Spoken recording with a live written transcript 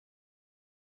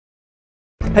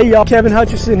Hey y'all, Kevin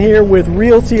Hutchison here with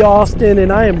Realty Austin,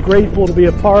 and I am grateful to be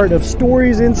a part of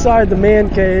Stories Inside the Man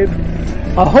Cave,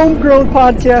 a homegrown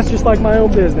podcast just like my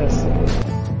own business.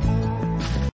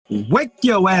 Wake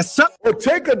your ass up or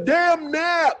take a damn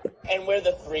nap. And we're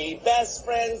the three best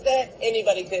friends that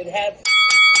anybody could have.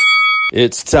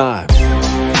 It's time.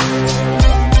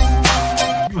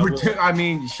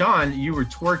 Sean, you were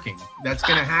twerking. That's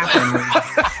going to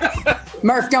happen.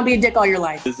 Murph, don't be a dick all your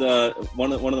life. It's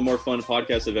one of the more fun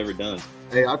podcasts I've ever done.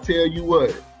 Hey, I tell you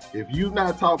what, if you're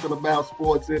not talking about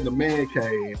sports in the man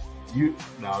cave,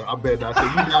 I better not say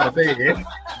you not a man.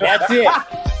 That's it.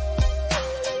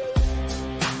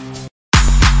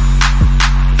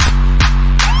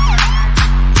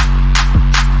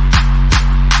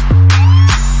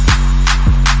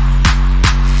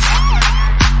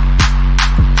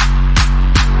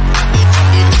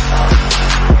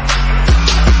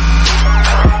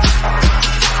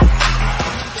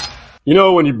 You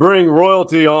know, when you bring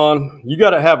royalty on, you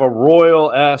got to have a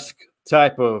royal-esque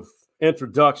type of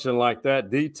introduction like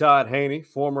that. Todd Haney,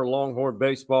 former Longhorn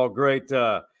baseball great.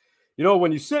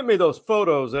 When you sent me those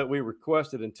photos that we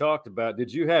requested and talked about,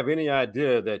 did you have any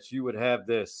idea that you would have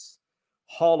this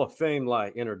Hall of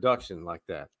Fame-like introduction like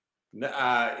that?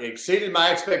 Exceeded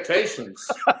my expectations.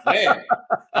 Man,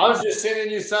 I was just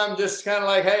sending you some, just kind of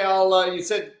like, hey, you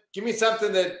said, give me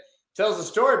something that tells a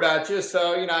story about you.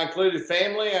 So, I included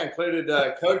family, I included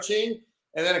coaching.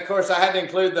 And then, of course, I had to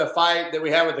include the fight that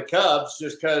we had with the Cubs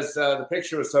just because the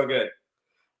picture was so good.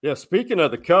 Yeah, speaking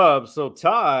of the Cubs, so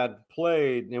Todd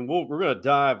played, and we're going to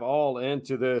dive all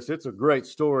into this. It's a great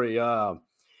story.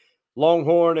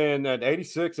 Longhorn in at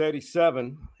 86,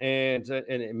 87, and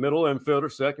middle infielder,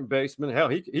 second baseman. Hell,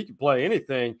 he could play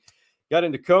anything. Got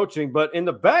into coaching. But in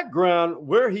the background,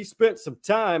 where he spent some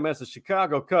time as a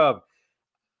Chicago Cub,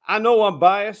 I know I'm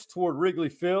biased toward Wrigley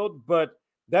Field, but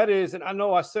that is, and I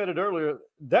know I said it earlier,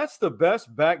 that's the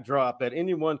best backdrop that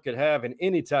anyone could have in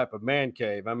any type of man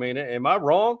cave. I mean, am I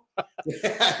wrong?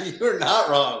 Yeah, you're not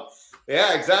wrong.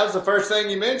 Yeah, because that was the first thing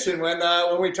you mentioned when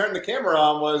we turned the camera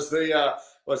on was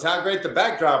was how great the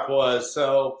backdrop was.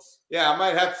 So yeah, I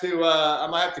might have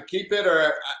to keep it,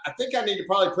 or I think I need to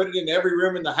probably put it in every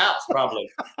room in the house, probably.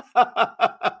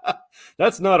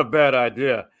 That's not a bad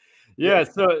idea. Yeah,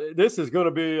 so this is going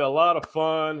to be a lot of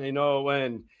fun,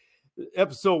 and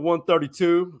episode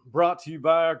 132 brought to you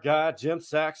by our guy, Jim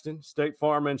Saxton, State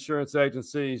Farm Insurance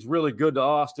Agency. He's really good to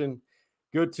Austin,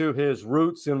 good to his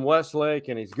roots in Westlake,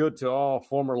 and he's good to all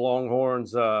former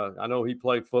Longhorns. I know he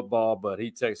played football, but he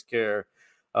takes care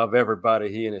of everybody,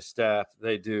 he and his staff,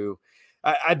 they do.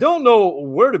 I don't know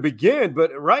where to begin,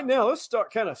 but right now let's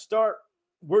start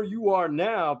where you are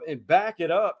now and back it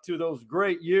up to those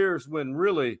great years when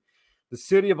really – the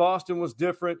city of Austin was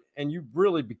different, and you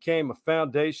really became a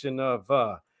foundation of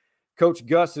Coach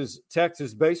Gus's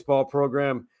Texas baseball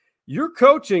program. You're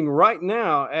coaching right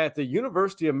now at the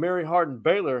University of Mary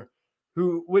Hardin-Baylor,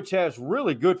 which has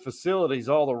really good facilities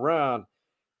all around.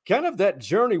 Kind of that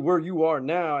journey where you are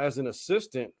now as an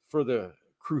assistant for the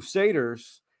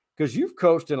Crusaders, because you've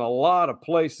coached in a lot of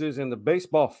places, and the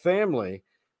baseball family,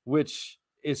 which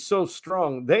is so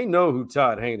strong, they know who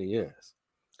Todd Haney is.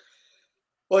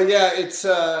 Well, yeah, it's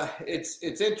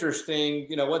interesting.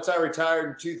 Once I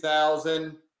retired in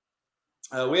 2000,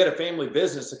 we had a family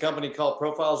business, a company called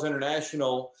Profiles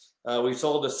International. We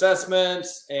sold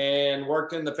assessments and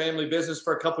worked in the family business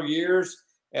for a couple of years,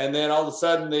 and then all of a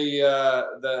sudden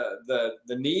the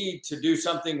need to do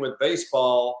something with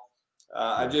baseball,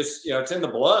 it's in the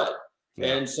blood,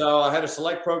 and so I had a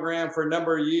select program for a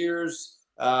number of years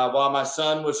while my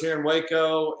son was here in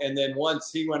Waco, and then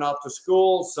once he went off to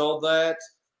school, sold that.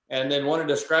 And then wanted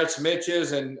to scratch some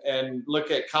itches and look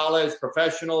at college,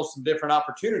 professionals, some different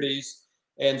opportunities.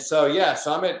 And so,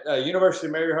 so I'm at University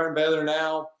of Mary Hardin-Baylor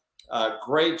now.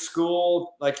 Great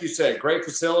school, like you said, great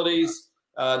facilities.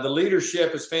 The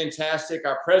leadership is fantastic.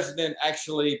 Our president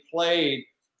actually played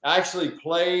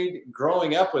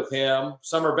growing up with him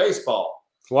summer baseball.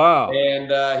 Wow.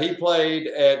 And he played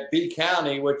at B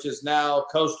County, which is now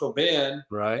Coastal Bend.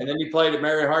 Right. And then he played at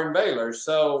Mary Hardin-Baylor.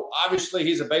 So obviously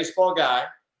he's a baseball guy.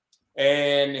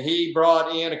 And he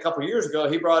brought in, a couple of years ago,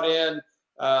 Mike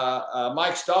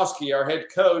Stosky, our head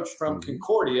coach from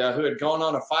Concordia, who had gone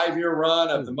on a 5-year run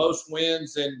of the most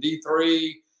wins in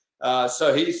D3.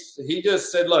 So he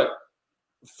just said, look,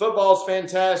 football's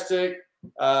fantastic.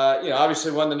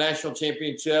 Obviously won the national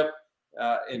championship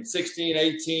in 16,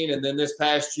 18, and then this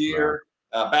past year.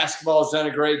 Basketball's done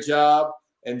a great job.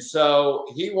 And so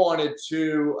he wanted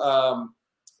to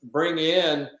bring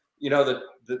in,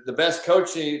 the best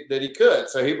coaching that he could.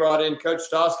 So he brought in Coach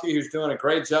Stosky, who's doing a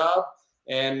great job.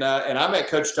 And I met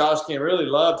Coach Toski and really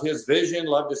loved his vision,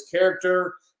 loved his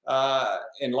character,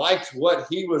 and liked what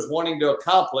he was wanting to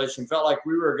accomplish, and felt like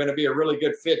we were going to be a really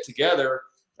good fit together,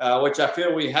 which I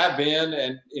feel we have been.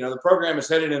 And, the program is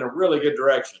headed in a really good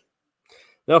direction.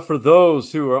 Now, for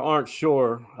those who aren't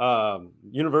sure,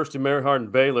 University of Mary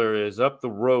Hardin Baylor is up the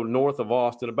road north of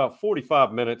Austin, about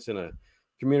 45 minutes in a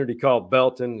community called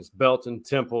Belton. It's Belton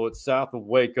Temple. It's south of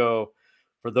Waco.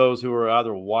 For those who are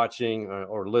either watching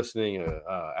or listening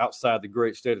outside the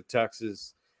great state of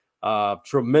Texas,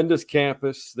 tremendous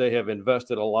campus. They have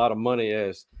invested a lot of money,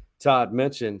 as Todd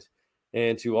mentioned,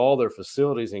 into all their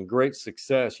facilities and great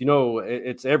success.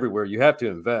 It's everywhere. You have to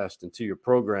invest into your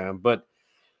program, but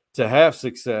to have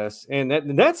success, and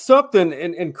that's something,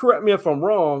 and correct me if I'm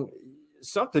wrong,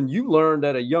 something you learned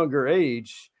at a younger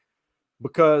age,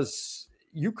 because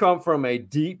you come from a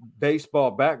deep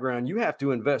baseball background. You have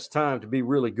to invest time to be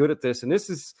really good at this. And if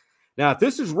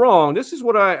this is wrong, this is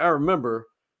what I remember.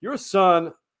 You're a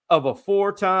son of a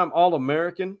 4-time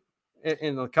All-American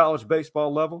in the college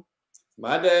baseball level.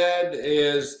 My dad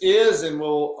is and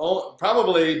will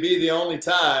probably be the only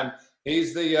time.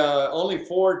 He's the only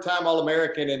 4-time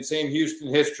All-American in Sam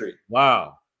Houston history.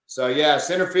 Wow. So, yeah,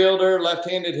 center fielder,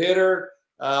 left-handed hitter.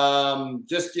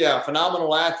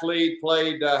 Phenomenal athlete.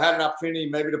 Played, had an opportunity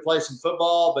maybe to play some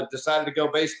football, but decided to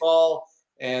go baseball,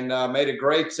 and made a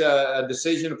great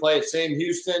decision to play at Sam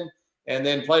Houston, and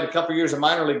then played a couple years of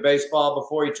minor league baseball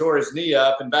before he tore his knee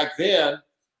up. And back then,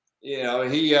 he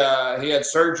had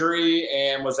surgery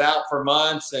and was out for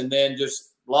months, and then just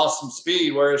lost some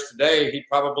speed. Whereas today, he'd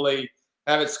probably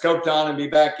have it scoped on and be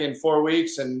back in 4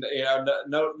 weeks, and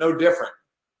no different.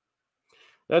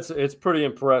 It's pretty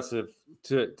impressive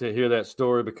to hear that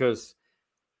story, because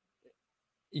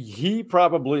he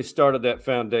probably started that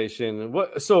foundation.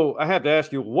 So I have to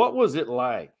ask you, what was it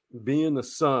like being the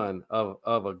son of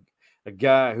a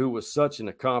guy who was such an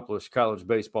accomplished college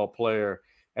baseball player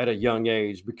at a young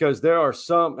age? Because there are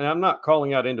some, and I'm not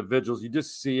calling out individuals, you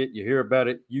just see it, you hear about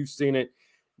it, you've seen it,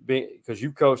 because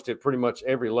you've coached at pretty much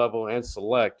every level and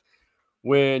select.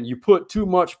 When you put too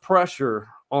much pressure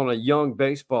on a young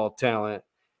baseball talent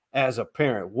as a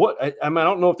parent, I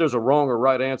don't know if there's a wrong or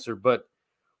right answer, but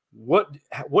what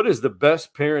is the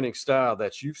best parenting style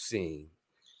that you've seen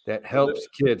that helps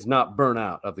kids not burn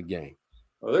out of the game?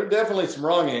 Well, there are definitely some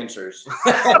wrong answers.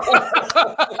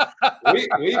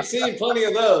 We've seen plenty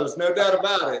of those, no doubt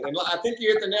about it. And I think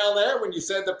you hit the nail there when you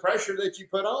said the pressure that you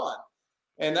put on.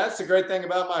 And that's the great thing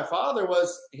about my father,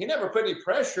 was he never put any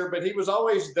pressure, but he was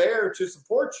always there to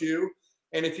support you.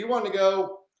 And if you want to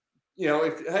go,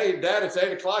 hey, Dad, it's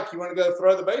 8 o'clock, you want to go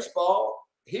throw the baseball,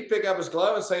 he'd pick up his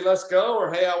glove and say, let's go.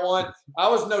 Or, hey, I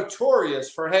was notorious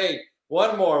for, hey,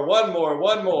 one more.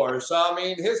 So,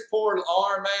 his poor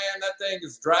arm, man, that thing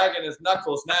is dragging his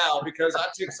knuckles now because I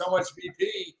took so much BP.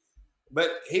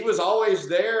 But he was always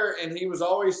there, and he was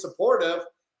always supportive,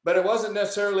 but it wasn't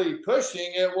necessarily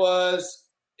pushing. It was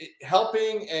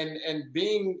helping and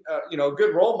being, a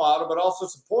good role model, but also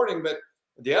supporting. But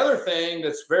the other thing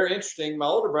that's very interesting, my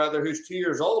older brother, who's 2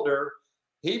 years older,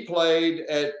 he played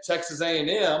at Texas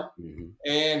A&M,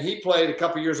 and he played a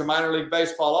couple years of minor league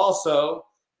baseball also.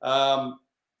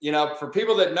 For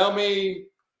people that know me,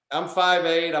 I'm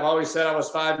 5'8". I've always said I was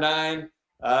 5'9".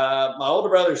 My older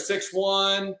brother's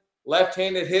 6'1",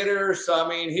 left-handed hitter. So,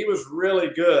 he was really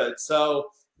good.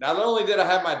 So not only did I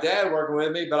have my dad working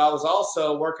with me, but I was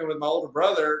also working with my older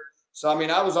brother. So,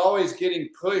 I was always getting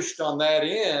pushed on that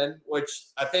end, which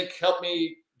I think helped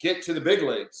me get to the big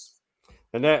leagues.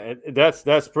 And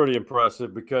that's pretty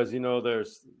impressive, because,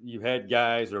 you had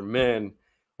guys or men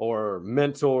or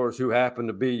mentors who happen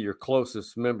to be your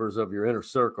closest members of your inner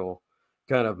circle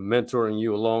kind of mentoring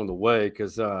you along the way.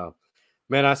 Because,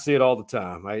 man, I see it all the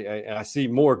time. I see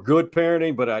more good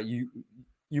parenting, but you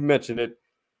mentioned it.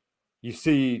 You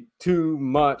see too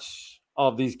much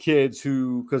of these kids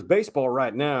because baseball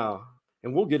right now,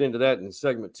 and we'll get into that in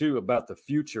segment 2 about the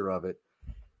future of it,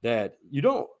 that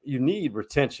you need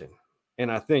retention.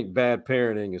 And I think bad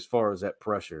parenting as far as that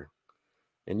pressure.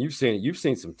 And you've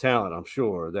seen some talent, I'm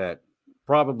sure, that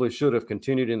probably should have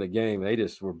continued in the game. They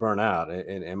just were burnt out.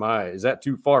 And is that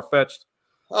too far-fetched?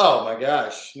 Oh my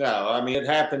gosh, no. It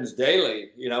happens daily.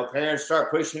 Parents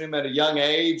start pushing them at a young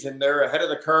age, and they're ahead of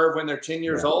the curve when they're 10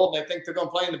 years old, and they think they're going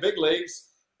to play in the big leagues.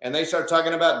 And they start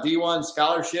talking about D1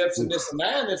 scholarships and this and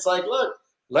that. And it's like, look,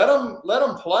 let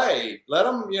them play. Let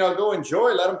them, go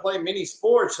enjoy. Let them play mini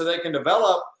sports so they can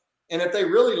develop. And if they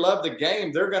really love the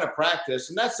game, they're going to practice.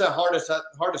 And that's the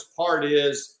hardest part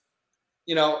is,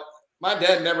 my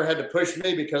dad never had to push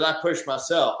me because I pushed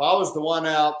myself. I was the one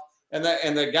out and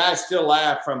the guys still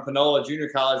laugh from Panola Junior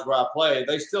College where I played.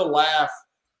 They still laugh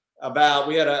about,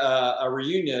 we had a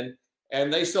reunion,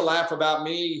 and they still laugh about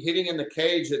me hitting in the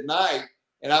cage at night.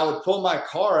 And I would pull my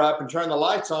car up and turn the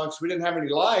lights on because we didn't have any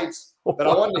lights, but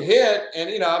I wanted to hit. And,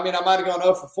 I might have gone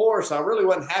 0 for 4, so I really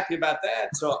wasn't happy about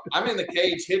that. So I'm in the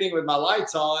cage hitting with my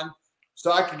lights on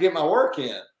so I could get my work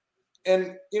in.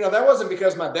 And, that wasn't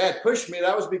because my dad pushed me.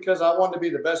 That was because I wanted to be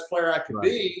the best player I could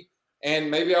be.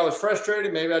 And maybe I was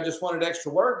frustrated. Maybe I just wanted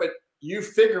extra work. But you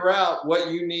figure out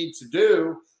what you need to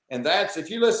do. And that's,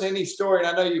 if you listen to any story, and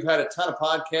I know you've had a ton of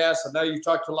podcasts, I know you've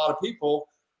talked to a lot of people,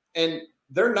 and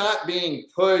they're not being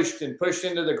pushed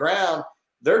into the ground.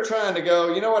 They're trying to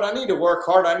go, you know what, I need to work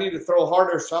hard. I need to throw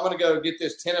harder. So I'm going to go get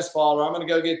this tennis ball, or I'm going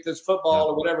to go get this football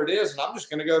or whatever it is. And I'm just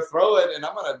going to go throw it, and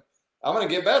I'm going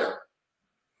to get better.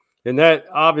 And that,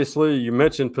 obviously, you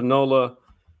mentioned Panola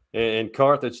and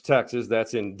Carthage, Texas.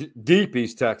 That's in deep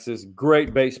East Texas.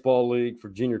 Great baseball league for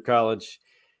junior college.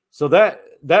 So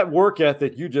that work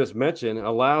ethic you just mentioned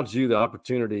allowed you the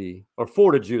opportunity, or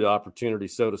afforded you the opportunity,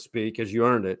 so to speak, as you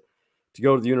earned it, to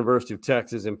go to the University of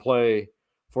Texas and play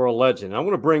for a legend. I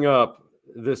want to bring up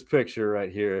this picture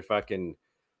right here, if I can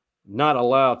not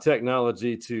allow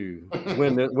technology to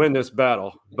win this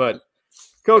battle. But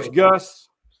Coach Gus,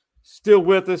 still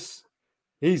with us.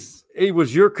 He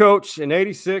was your coach in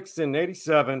 86 and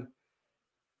 87.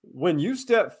 When you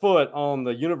stepped foot on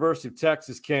the University of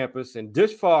Texas campus, and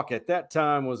Dish Falk at that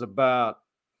time was about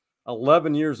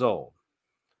 11 years old,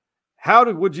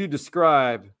 would you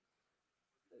describe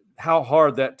how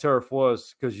hard that turf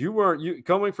was? Because you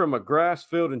coming from a grass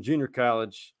field in junior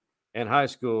college and high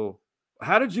school,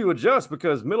 how did you adjust?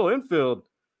 Because middle infield,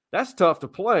 that's tough to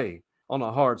play on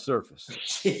a hard surface.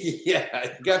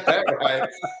 Yeah, you got that right.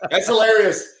 That's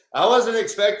hilarious. I wasn't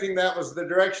expecting that was the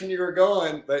direction you were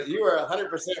going, but you were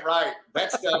 100% right. That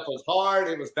stuff was hard.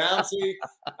 It was bouncy.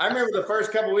 I remember the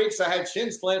first couple of weeks I had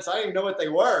shin splints. I didn't even know what they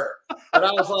were. But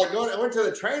I was like, I went to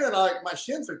the trainer, and my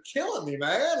shins are killing me,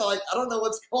 man. I don't know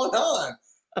what's going on.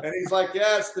 And he's like,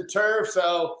 yeah, it's the turf.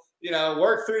 So,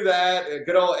 work through that.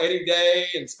 Good old Eddie Day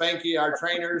and Spanky, our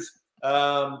trainers.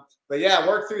 But yeah,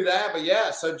 work through that. But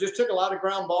yeah, so just took a lot of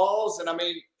ground balls. And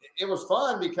it was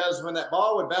fun because when that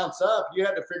ball would bounce up, you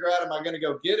had to figure out, am I going to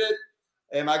go get it?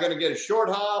 Am I going to get a short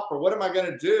hop, or what am I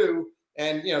going to do?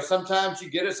 And, sometimes you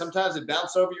get it, sometimes it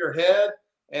bounces over your head.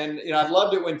 And, I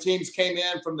loved it when teams came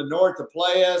in from the north to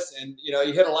play us, and, you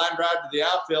hit a line drive to the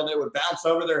outfield and it would bounce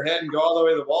over their head and go all the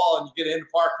way to the wall, and you get an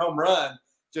in-park home run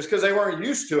just because they weren't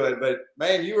used to it. But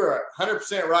man, you were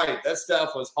 100% right. That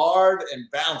stuff was hard and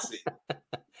bouncy.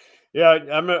 Yeah.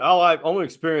 Only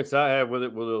experience I had with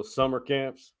it were those summer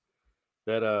camps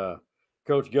that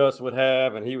Coach Gus would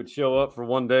have, and he would show up for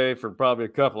one day for probably a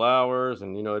couple hours,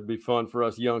 and it'd be fun for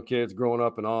us young kids growing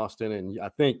up in Austin. And I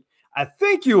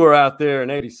think you were out there in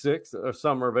 86 or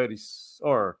summer of 80,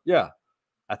 or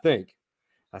I think.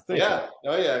 Yeah.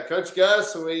 Oh yeah. Coach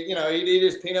Gus, he'd eat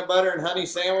his peanut butter and honey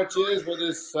sandwiches with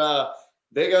his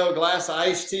big old glass of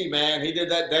iced tea, man. He did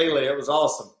that daily. It was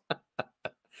awesome.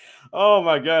 Oh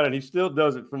my God. And he still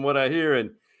does it from what I hear.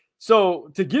 And so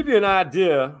to give you an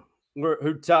idea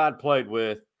who Todd played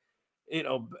with,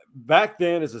 back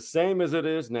then is the same as it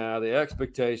is now. The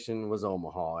expectation was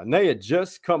Omaha, and they had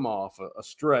just come off a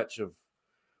stretch of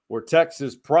where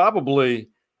Texas probably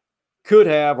could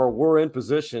have or were in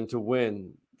position to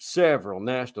win several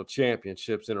national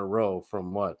championships in a row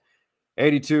from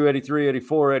 82, 83,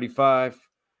 84, 85.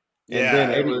 Yeah, and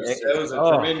then it was a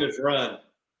tremendous run.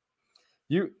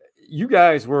 You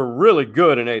guys were really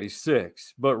good in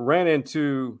 86, but ran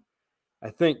into, I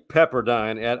think,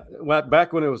 Pepperdine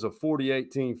back when it was a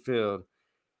 40-18 field.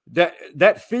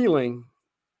 That feeling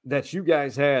that you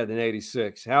guys had in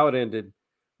 86, how it ended,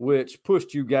 which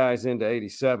pushed you guys into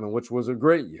 87, which was a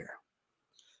great year.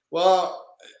 Well,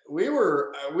 we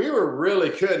were really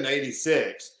good in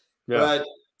 86, but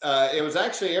it was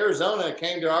actually Arizona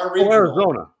came to our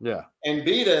regional and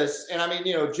beat us. And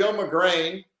Joe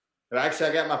McGrain, who actually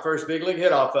I got my first big league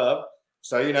hit off of.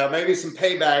 So, maybe some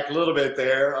payback a little bit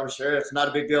there. I'm sure it's not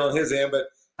a big deal on his end, but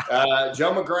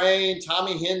Joe McGrain,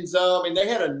 Tommy Henzo, they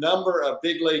had a number of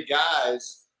big league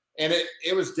guys, and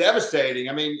it was devastating.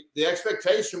 The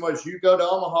expectation was you go to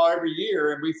Omaha every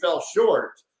year, and we fell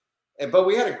short. But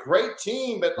we had a great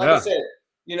team. But like I said,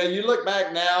 you look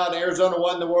back now, and Arizona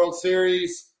won the World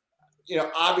Series.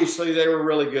 Obviously they were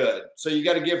really good. So you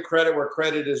got to give credit where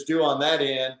credit is due on that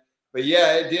end. But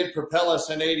yeah, it did propel us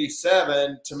in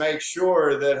 87 to make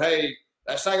sure that, hey,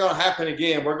 that's not going to happen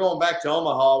again. We're going back to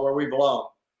Omaha where we belong.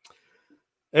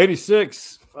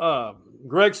 86,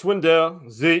 Greg Swindell,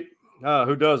 Zeke,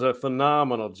 who does a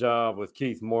phenomenal job with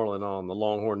Keith Moreland on the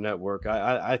Longhorn Network.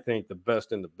 I think the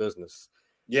best in the business.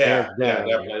 Yeah,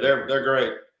 definitely. They're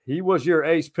great. He was your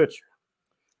ace pitcher,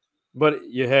 but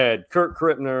you had Kurt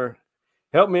Krippner.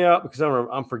 Help me out because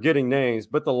I'm forgetting names,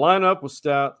 but the lineup was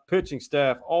stout. Pitching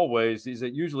staff always,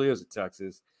 it usually is at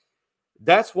Texas.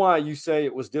 That's why you say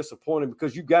it was disappointing,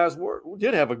 because you guys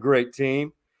did have a great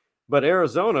team, but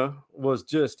Arizona was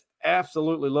just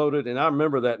absolutely loaded. And I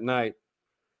remember that night,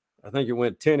 I think it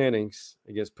went 10 innings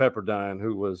against Pepperdine,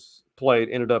 who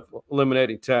ended up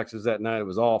eliminating Texas that night. It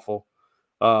was awful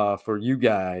for you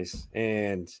guys.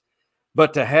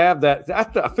 But to have that,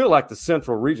 I feel like the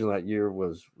Central region that year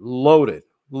was loaded,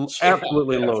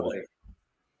 absolutely loaded.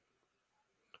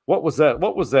 What was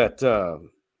that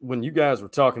when you guys were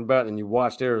talking about it and you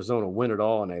watched Arizona win it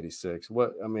all in '86?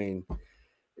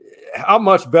 How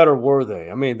much better were they?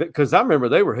 I mean, because I remember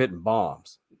they were hitting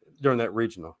bombs during that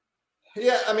regional.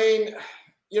 Yeah, I mean,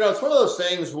 it's one of those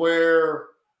things where,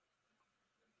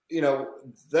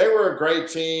 they were a great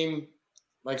team.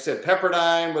 Like I said,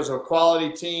 Pepperdine was a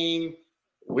quality team.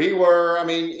 We were,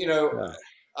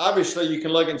 obviously you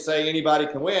can look and say anybody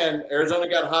can win. Arizona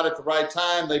got hot at the right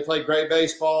time. They played great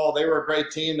baseball. They were a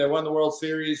great team. They won the World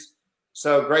Series.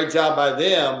 So great job by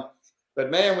them. But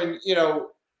man, when,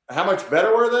 how much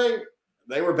better were they?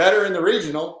 They were better in the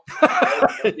regional,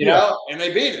 and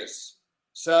they beat us.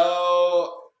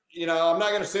 So, I'm not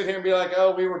going to sit here and be like,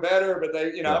 oh, we were better, but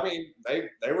they,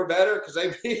 they were better because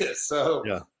they beat us. So,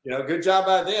 good job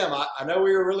by them. I know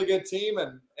we were a really good team,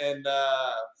 and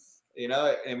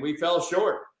we fell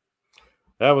short.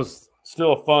 That was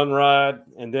still a fun ride.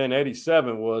 And then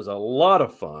 '87 was a lot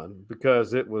of fun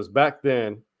because it was back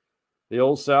then the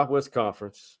old Southwest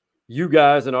Conference. You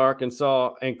guys in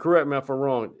Arkansas, and correct me if I'm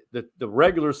wrong, the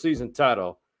regular season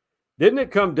title, didn't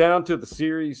it come down to the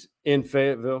series in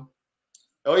Fayetteville?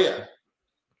 Oh, yeah.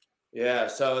 Yeah,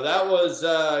 so that was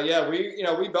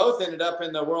we both ended up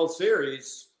in the World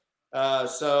Series.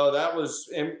 So that was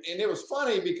and it was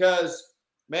funny because,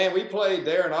 man, we played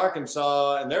there in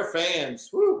Arkansas, and their fans,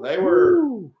 they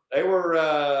were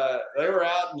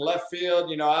out in left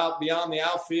field, out beyond the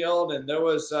outfield, and there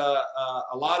was a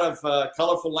lot of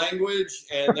colorful language,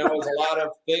 and there was a lot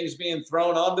of things being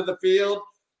thrown onto the field.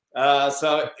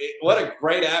 What a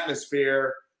great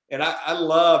atmosphere. And I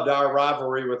loved our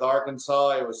rivalry with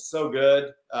Arkansas. It was so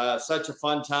good, such a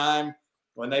fun time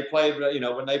when they played. At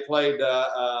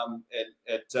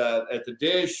the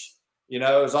Dish. It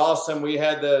was awesome. We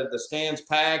had the stands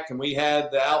packed, and we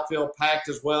had the outfield packed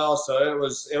as well. So it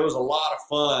was a lot of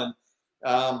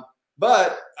fun.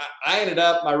 But I ended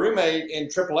up, my roommate in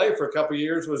AAA for a couple of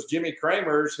years was Jimmy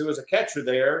Kramers, who was a catcher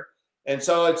there. And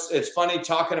so it's funny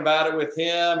talking about it with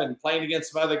him and playing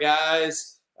against some other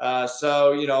guys. A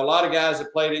lot of guys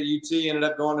that played at UT ended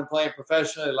up going and playing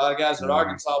professionally. A lot of guys at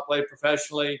Arkansas played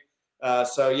professionally.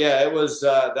 It was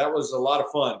that was a lot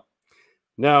of fun.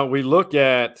 Now we look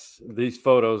at these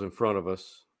photos in front of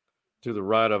us, to the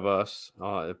right of us,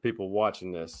 people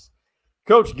watching this.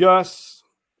 Coach Gus,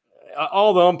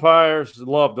 all the umpires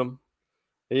loved him.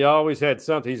 He always had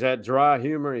something. He's had dry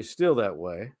humor. He's still that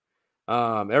way.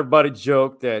 Everybody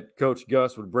joked that Coach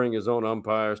Gus would bring his own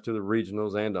umpires to the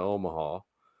regionals and to Omaha.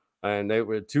 And they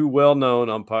were two well-known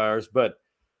umpires. But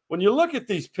when you look at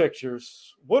these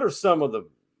pictures, what are some of the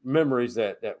memories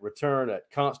that return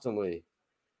constantly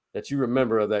that you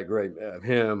remember of that great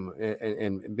him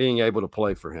and being able to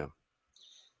play for him?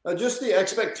 Just the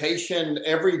expectation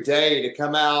every day to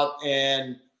come out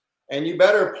and you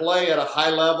better play at a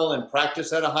high level and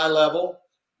practice at a high level.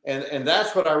 And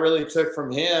that's what I really took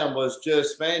from him was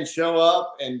just, man, show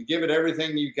up and give it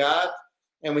everything you got.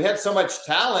 And we had so much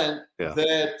talent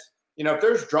that, if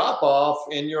there's drop off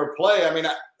in your play,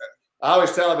 I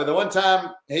always tell him, but the one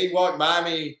time he walked by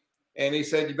me and he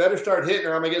said, you better start hitting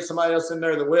or I'm going to get somebody else in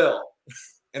there that will.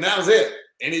 And that was it.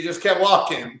 And he just kept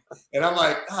walking. And I'm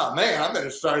like, oh, man, I better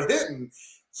start hitting.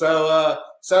 So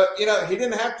he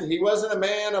didn't have to. He wasn't a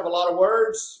man of a lot of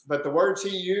words, but the words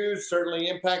he used certainly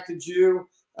impacted you.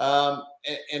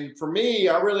 And for me,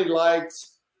 I really liked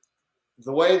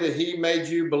the way that he made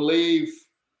you believe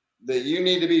that you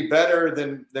need to be better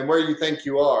than where you think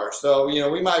you are. So,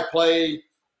 we might play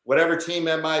whatever team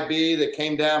that might be that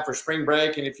came down for spring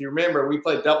break. And if you remember, we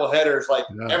played double headers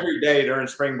every day during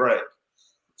spring break.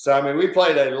 So, we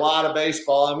played a lot of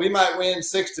baseball, and we might win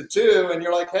 6-2, and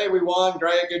you're like, hey, we won,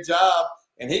 great, good job.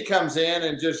 And he comes in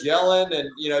and just yelling, and,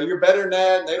 you're better than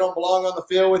that, and they don't belong on the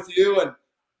field with you. And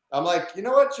I'm like, you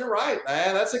know what, you're right,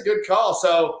 man, that's a good call.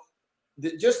 So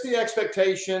just the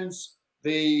expectations,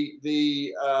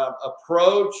 the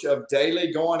approach of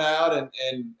daily going out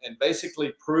and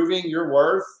basically proving your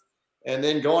worth and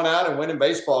then going out and winning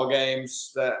baseball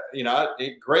games. That, you know,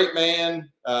 a great man,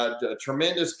 a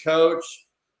tremendous coach,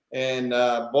 and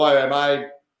boy, am I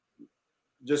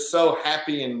just so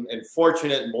happy and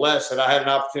fortunate and blessed that I had an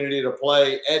opportunity to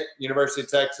play at University of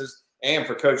Texas and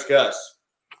for Coach Gus.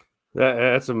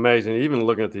 That's amazing. Even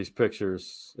looking at these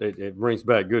pictures, it brings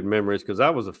back good memories because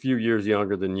I was a few years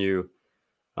younger than you.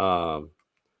 And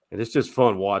it's just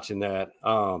fun watching that.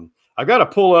 I got to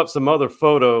pull up some other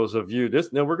photos of you.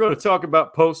 Now we're going to talk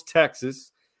about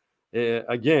post-Texas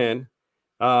again.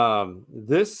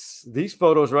 These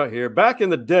photos right here. Back in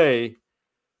the day,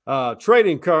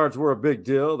 trading cards were a big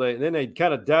deal. Then they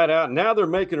kind of died out. Now they're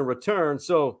making a return.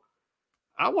 So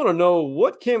I want to know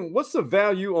what's the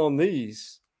value on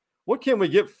these? What can we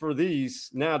get for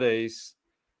these nowadays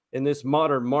in this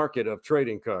modern market of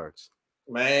trading cards?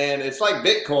 Man, it's like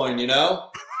Bitcoin, you know.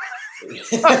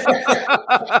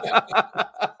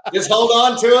 Just hold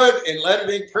on to it and let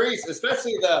it increase,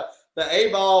 especially the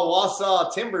A-ball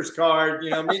Wausau Timbers card, you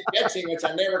know, me catching, which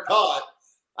I never caught.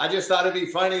 I just thought it'd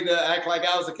be funny to act like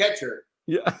I was a catcher.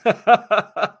 Yeah.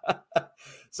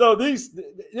 So this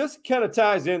kind of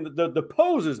ties in the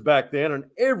poses back then in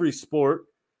every sport,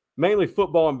 mainly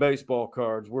football and baseball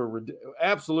cards, were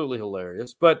absolutely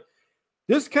hilarious. But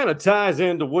this kind of ties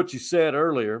into what you said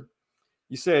earlier.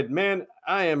 You said, man,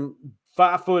 I am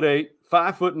 5'8",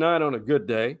 5'9" on a good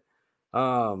day.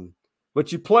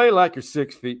 But you play like you're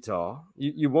 6 feet tall.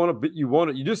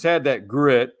 You just had that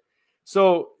grit.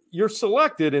 So you're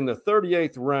selected in the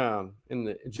 38th round in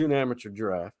the June amateur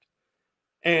draft.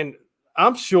 And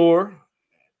I'm sure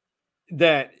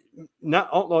that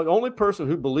not the only person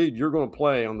who believed you're going to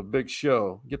play on the big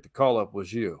show, get the call up,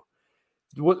 was you.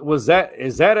 Is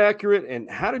that accurate? And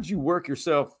how did you work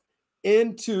yourself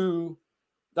into,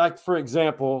 like, for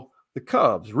example, the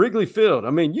Cubs, Wrigley Field? I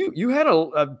mean, you had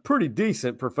a pretty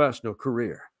decent professional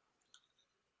career.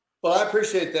 Well, I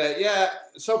appreciate that. Yeah.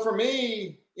 So for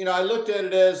me, you know, I looked at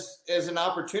it as an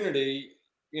opportunity.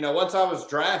 You know, once I was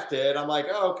drafted, I'm like,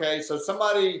 oh, okay, so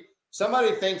somebody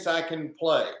thinks I can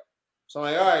play. So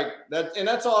I'm like, all right,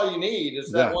 that's all you need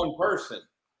is that one person.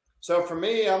 So for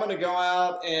me, I'm going to go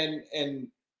out and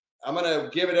I'm going to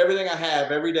give it everything I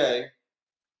have every day,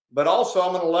 but also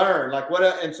I'm going to learn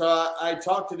and so I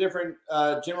talk to different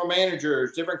general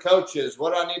managers, different coaches,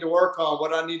 what I need to work on,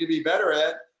 what I need to be better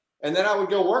at. And then I would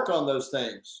go work on those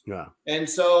things. Yeah. And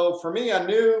so for me, I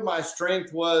knew my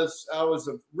strength was I was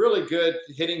a really good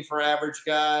hitting for average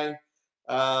guy.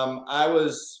 I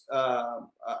was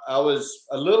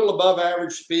a little above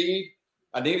average speed.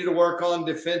 I needed to work on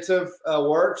defensive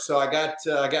work, so I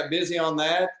got busy on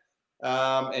that,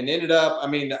 and ended up. I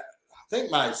mean, I think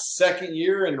my second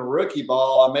year in rookie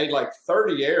ball, I made like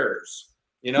 30 errors,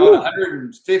 you know, in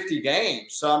 150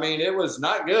 games. So I mean, it was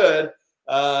not good.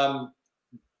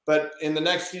 But in the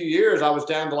next few years, I was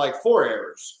down to like 4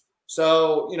 errors.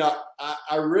 So, you know,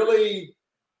 I really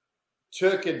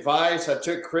took advice. I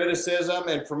took criticism.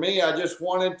 And for me, I just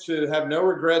wanted to have no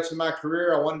regrets in my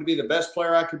career. I wanted to be the best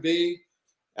player I could be.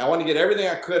 I wanted to get everything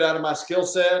I could out of my skill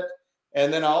set.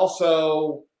 And then I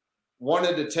also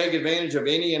wanted to take advantage of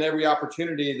any and every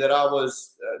opportunity that I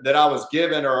was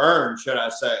given or earned, should I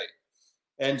say.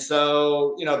 And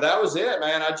so, you know, that was it,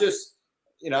 man. I just,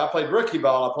 you know, I played rookie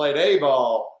ball. I played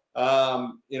A-ball.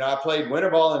 You know, I played winter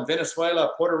ball in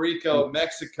Venezuela, Puerto Rico,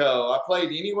 Mexico. I played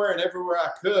anywhere and everywhere I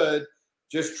could,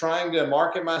 just trying to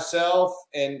market myself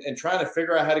and trying to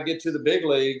figure out how to get to the big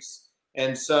leagues.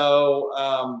 And so,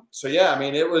 yeah, I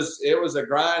mean, it was a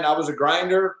grind. I was a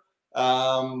grinder.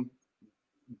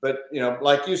 But, you know,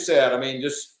 like you said, I mean,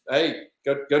 just, hey,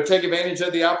 go take advantage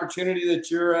of the opportunity that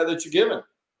you're given.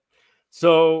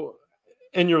 So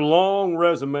in your long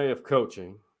resume of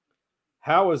coaching,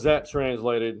 how is that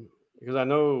translated? Because I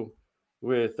know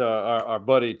with our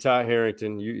buddy Ty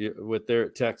Harrington, you with there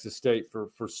at Texas State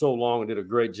for so long and did a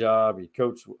great job. You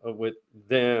coached with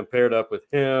them, paired up with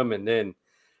him, and then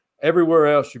everywhere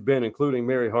else you've been, including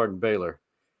Mary Hardin Baylor.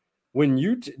 When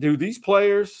you do these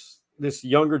players, this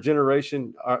younger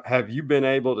generation, have you been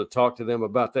able to talk to them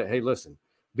about that? Hey, listen,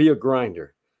 be a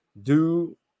grinder.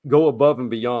 Do go above and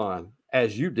beyond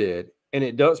as you did, and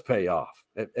it does pay off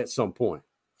at some point.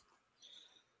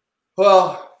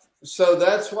 Well, so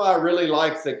that's why I really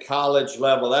like the college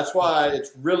level. That's why it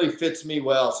really fits me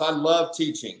well. So I love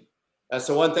teaching. That's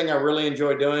the one thing I really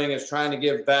enjoy doing is trying to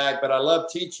give back. But I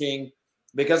love teaching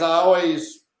because I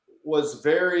always was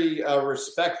very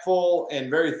respectful and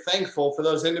very thankful for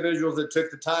those individuals that took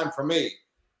the time for me.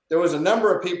 There was a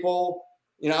number of people,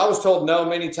 you know, I was told no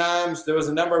many times. There was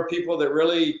a number of people that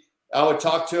really I would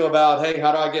talk to about, hey,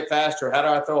 how do I get faster? How do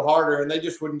I throw harder? And they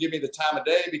just wouldn't give me the time of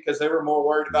day because they were more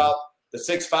worried about the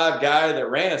 6'5" guy that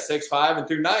ran a 6'5" and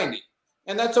threw 90.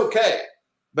 And that's okay.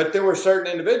 But there were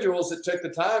certain individuals that took the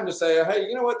time to say, hey,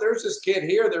 you know what, there's this kid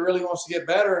here that really wants to get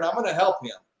better, and I'm going to help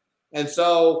him. And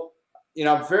so,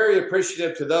 I'm very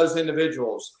appreciative to those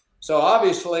individuals. So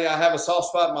obviously I have a soft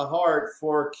spot in my heart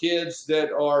for kids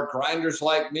that are grinders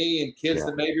like me, and kids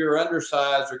that maybe are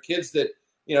undersized, or kids that,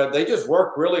 they just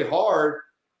work really hard,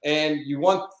 and you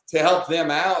want to help them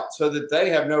out so that they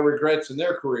have no regrets in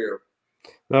their career.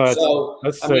 No,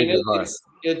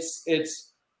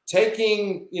 it's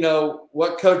taking,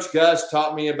 what Coach Gus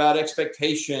taught me about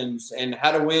expectations and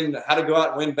how to go out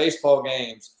and win baseball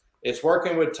games. It's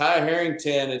working with Ty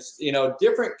Harrington. It's,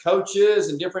 different coaches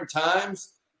and different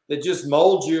times that just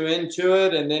mold you into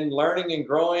it, and then learning and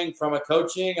growing from a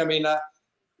coaching. I mean,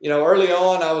 early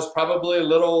on, I was probably a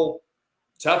little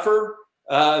tougher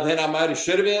than I might have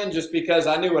should have been, just because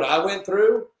I knew what I went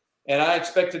through, and I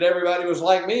expected everybody was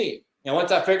like me. And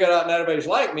once I figured out not everybody's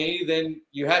like me, then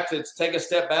you have to take a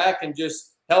step back and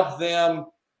just help them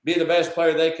be the best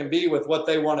player they can be with what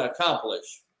they want to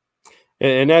accomplish.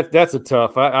 And that's a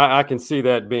tough. I can see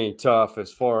that being tough,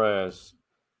 as far as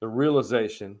the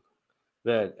realization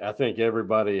that I think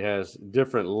everybody has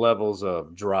different levels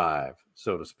of drive,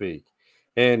 so to speak.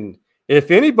 And if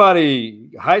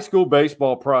anybody, high school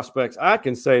baseball prospects, I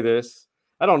can say this.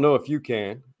 I don't know if you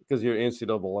can, because you're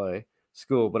NCAA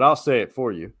school, but I'll say it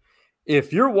for you.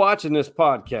 If you're watching this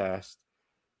podcast,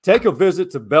 take a visit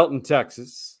to Belton,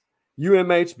 Texas,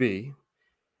 UMHB.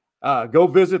 Go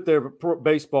visit their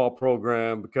baseball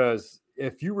program, because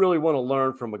if you really want to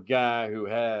learn from a guy who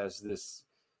has this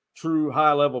true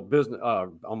high-level business,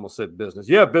 almost said business.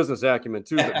 Yeah, business acumen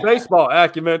too, but baseball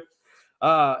acumen,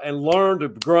 and learn to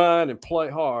grind and play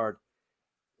hard,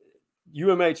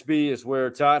 UMHB is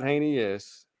where Todd Haney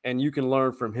is, and you can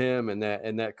learn from him and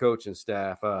that coaching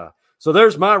staff. So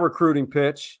there's my recruiting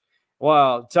pitch.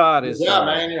 While Todd is,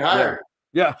 man, you're hired.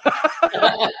 Yeah.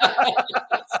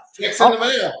 Check's in the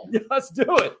mail. Yeah, let's do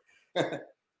it.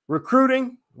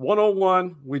 Recruiting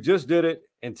 101. We just did it,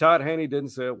 and Todd Haney didn't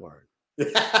say a word.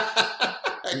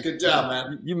 Good job,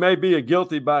 man. You may be a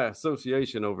guilty by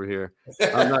association over here.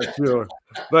 I'm not sure.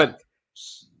 But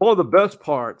one of the best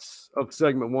parts of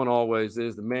segment one always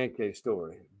is the man cave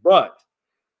story. But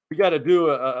we got to do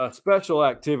a special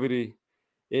activity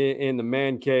in the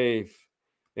man cave.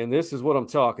 And this is what I'm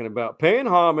talking about. Paying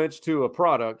homage to a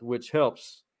product which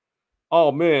helps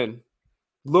all men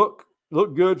look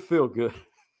good, feel good.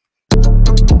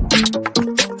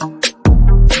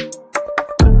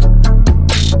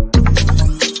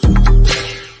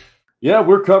 Yeah,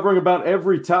 we're covering about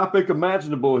every topic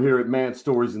imaginable here at Man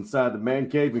Stories Inside the Man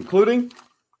Cave, including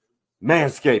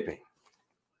manscaping.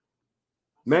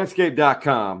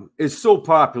 Manscaped.com is so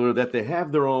popular that they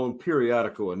have their own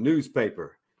periodical, a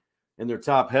newspaper. And their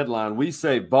top headline, "We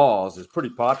Save Balls," is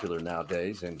pretty popular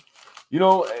nowadays. And,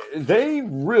 they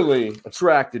really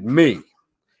attracted me,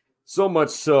 so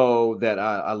much so that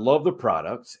I love the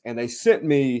products. And they sent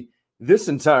me this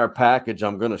entire package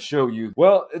I'm going to show you.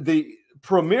 Well, the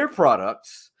premier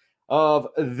products of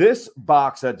this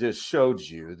box I just showed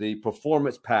you, the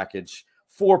Performance Package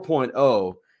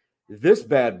 4.0, this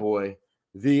bad boy,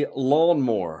 the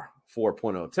Lawnmower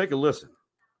 4.0. Take a listen.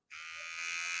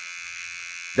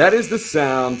 That is the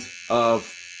sound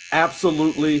of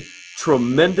absolutely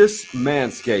tremendous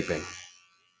manscaping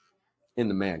in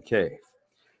the man cave.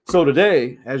 So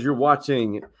today, as you're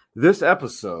watching this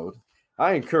episode,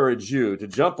 I encourage you to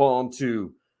jump on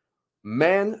to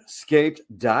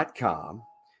manscaped.com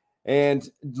and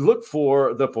look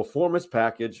for the Performance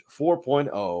Package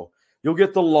 4.0. You'll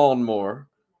get the Lawnmower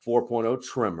 4.0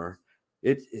 trimmer.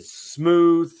 It is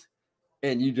smooth,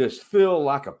 and you just feel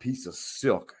like a piece of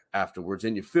silk afterwards,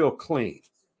 and you feel clean.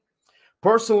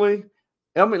 Personally,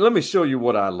 let me show you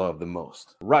what I love the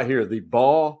most. Right here, the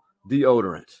ball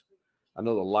deodorant. I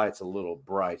know the light's a little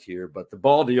bright here, but the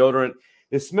ball deodorant,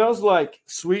 it smells like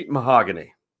sweet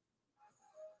mahogany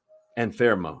and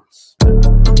pheromones.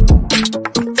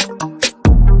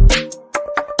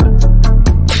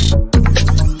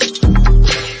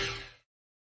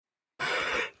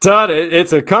 Todd,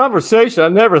 it's a conversation I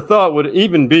never thought would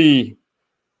even be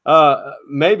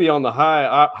maybe on the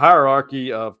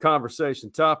hierarchy of conversation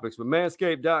topics, but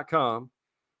manscaped.com,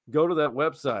 go to that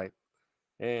website,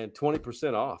 and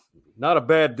 20% off. Not a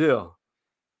bad deal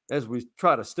as we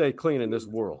try to stay clean in this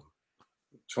world.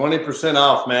 20%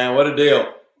 off, man. What a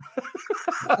deal.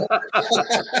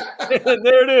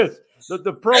 There it is.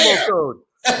 The promo code,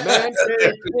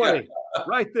 manscaped20,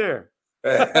 right there.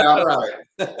 All right.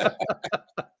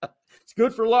 It's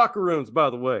good for locker rooms, by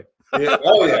the way. Yeah.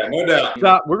 Oh, yeah, no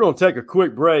doubt. We're going to take a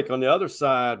quick break. On the other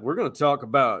side, we're going to talk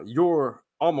about your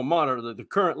alma mater, the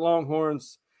current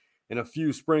Longhorns, and a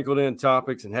few sprinkled in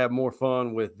topics, and have more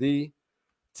fun with the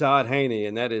Todd Haney,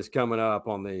 and that is coming up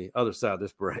on the other side of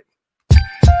this break.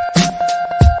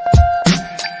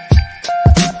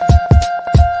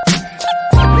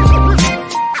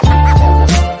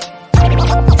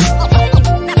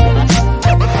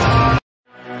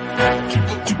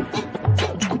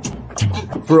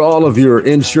 For all of your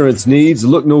insurance needs,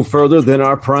 look no further than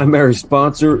our primary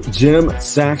sponsor, Jim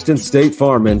Saxton State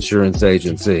Farm Insurance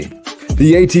Agency.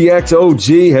 The ATX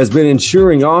OG has been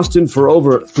insuring Austin for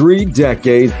over 3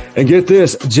 decades. And get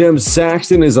this, Jim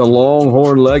Saxton is a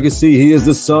Longhorn legacy. He is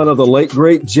the son of the late,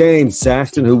 great James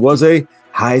Saxton, who was a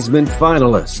Heisman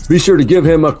finalist. Be sure to give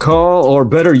him a call, or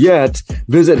better yet,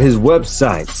 visit his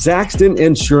website,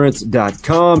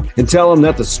 saxtoninsurance.com, and tell him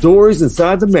that the stories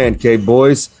inside the Man Cave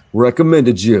Boys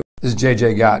recommended you. This is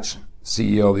JJ Gotch,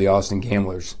 CEO of the Austin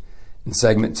Gamblers, and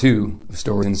segment 2 of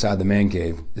Stories Inside the Man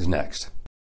Cave is next.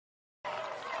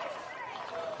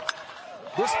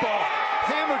 This ball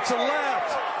hammered to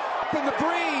left, up in the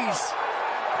breeze.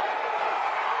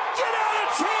 Get out of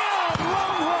town!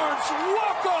 Longhorns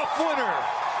walk-off winner.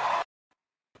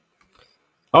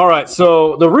 All right,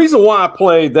 so the reason why I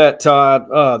played that,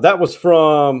 Todd, that was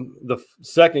from the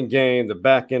second game, the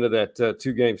back end of that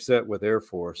 2-game set with Air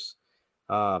Force.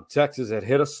 Texas had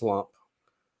hit a slump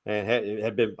and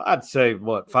had been, I'd say,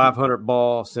 500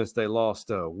 ball since they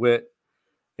lost Witt,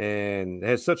 and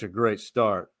had such a great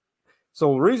start.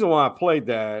 So the reason why I played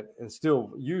that and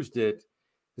still used it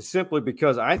is simply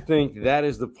because I think that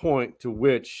is the point to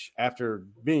which, after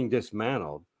being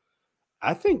dismantled,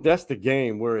 I think that's the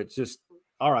game where it's just,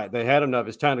 all right, they had enough.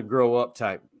 It's time to grow up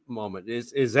type moment.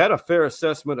 Is that a fair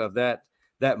assessment of that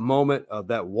moment of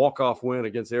that walk-off win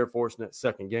against Air Force in that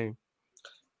second game?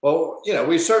 Well,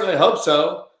 we certainly hope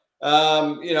so.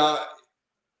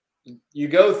 You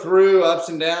go through ups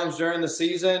and downs during the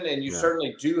season, and you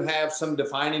certainly do have some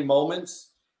defining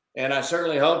moments. And I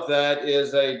certainly hope that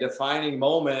is a defining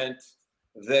moment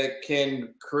that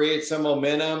can create some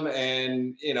momentum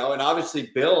and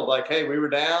obviously build like, hey, we were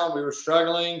down, we were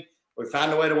struggling. We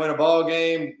found a way to win a ball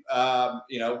game,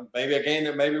 maybe a game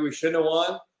that maybe we shouldn't have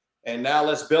won. And now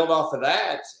let's build off of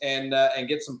that and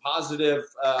get some positive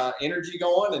energy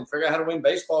going and figure out how to win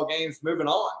baseball games moving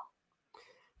on.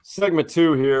 Segment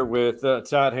 2 here with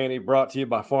Todd Haney, brought to you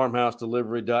by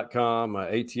FarmhouseDelivery.com,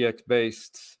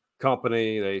 ATX-based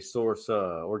company. They source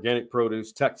organic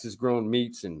produce, Texas-grown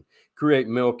meats, and create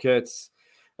meal kits.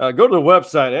 Go to the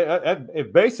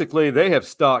website. Basically, they have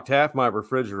stocked half my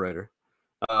refrigerator.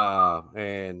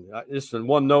 And just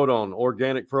one note on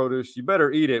organic produce: you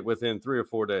better eat it within 3 or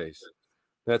 4 days.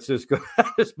 That's just good.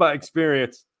 Just by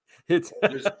experience.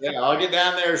 I'll get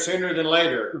down there sooner than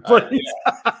later. I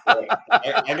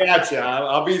got you.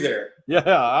 I'll be there. Yeah,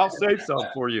 I'll save some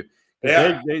for you.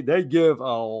 Yeah. They give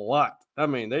a lot. I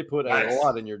mean, they put a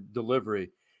lot in your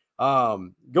delivery.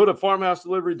 Go to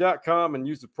FarmhouseDelivery.com and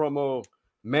use the promo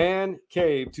Man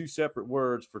Cave, 2 separate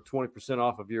words, for 20%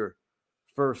 off of your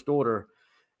first order.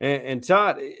 And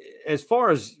Todd, as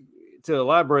far as to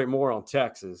elaborate more on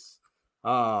Texas,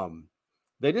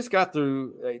 they just got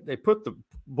through. They pulled the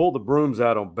brooms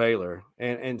out on Baylor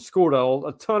and scored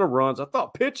a ton of runs. I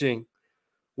thought pitching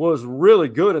was really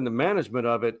good in the management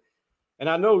of it. And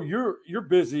I know you're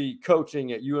busy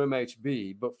coaching at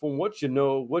UMHB, but from what you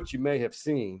know, what you may have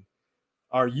seen,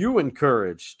 are you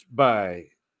encouraged by,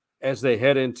 as they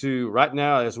head into right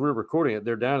now, as we're recording it,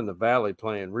 they're down in the Valley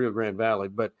playing Rio Grande Valley,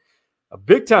 but a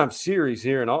big time series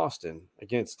here in Austin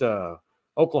against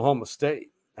Oklahoma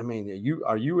State. I mean,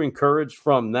 are you encouraged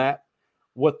from that,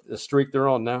 what the streak they're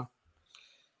on now?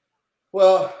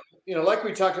 Well, like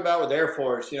we talked about with Air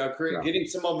Force, getting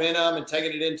some momentum and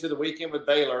taking it into the weekend with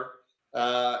Baylor.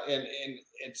 And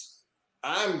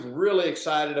I'm really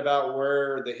excited about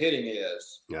where the hitting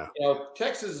is. Yeah.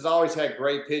 Texas has always had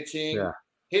great pitching. Yeah.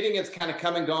 Hitting, it's kind of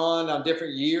come and gone on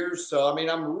different years. So,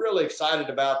 I'm really excited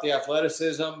about the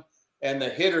athleticism and the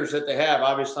hitters that they have.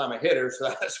 Obviously, I'm a hitter,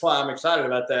 so that's why I'm excited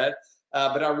about that.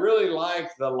 But I really like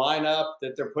the lineup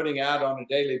that they're putting out on a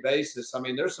daily basis.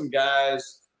 There's some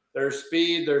guys, there's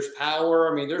speed, there's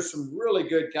power. There's some really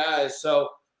good guys. So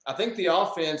I think the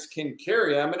offense can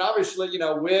carry them. And obviously,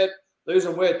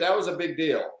 losing Witt, that was a big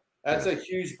deal. That's a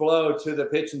huge blow to the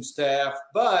pitching staff.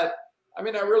 But, I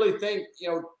really think,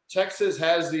 Texas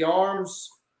has the arms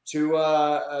to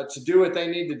do what they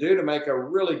need to do to make a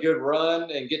really good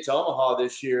run and get to Omaha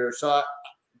this year. So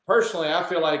personally, I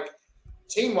feel like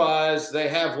team-wise, they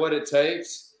have what it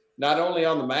takes. not only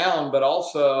on the mound, but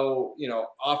also,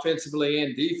 offensively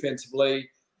and defensively.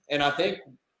 And I think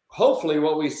hopefully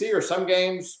what we see are some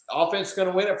games offense is going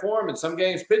to win it for him, and some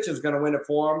games pitching is going to win it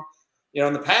for him.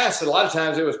 In the past, a lot of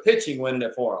times it was pitching winning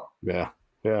it for him.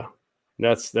 Yeah.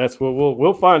 That's what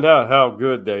we'll find out how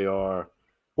good they are.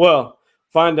 Well,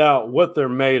 find out what they're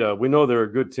made of. We know they're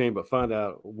a good team, but find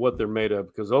out what they're made of,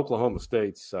 because Oklahoma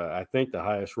State's, I think, the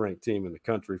highest ranked team in the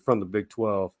country from the Big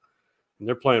 12. And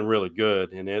they're playing really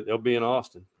good, and they'll be in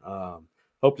Austin.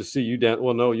 Hope to see you down.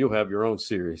 Well, no, you'll have your own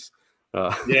series.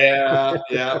 Yeah.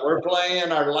 We're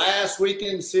playing our last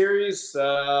weekend series.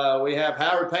 We have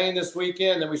Howard Payne this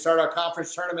weekend, then we start our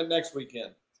conference tournament next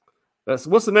weekend.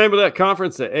 What's the name of that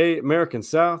conference? The American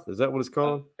South? Is that what it's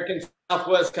called? American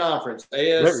Southwest Conference,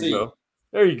 ASC.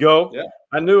 There you go. Yeah.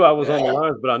 I knew I was on the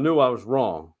lines, but I knew I was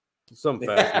wrong in some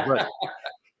fashion. Right.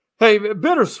 Hey,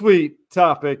 bittersweet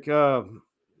topic.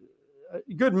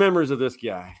 Good memories of this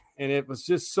guy, and it was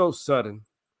just so sudden.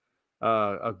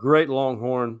 A great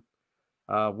Longhorn.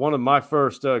 One of my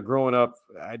first growing up.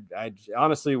 I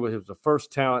honestly was the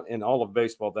first talent in all of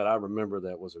baseball that I remember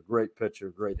that was a great pitcher,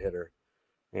 great hitter.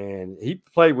 And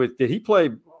did he play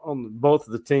on both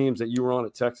of the teams that you were on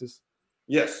at Texas?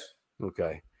 Yes.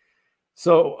 Okay.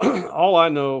 So all I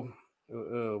know,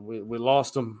 we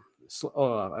lost him,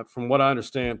 from what I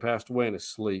understand, passed away in his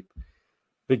sleep.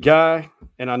 The guy,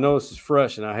 and I know this is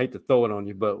fresh and I hate to throw it on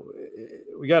you, but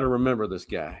we got to remember this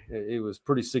guy. It was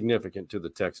pretty significant to the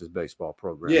Texas baseball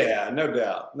program. Yeah, no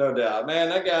doubt. Man,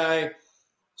 that guy,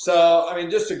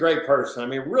 just a great person.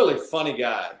 Really funny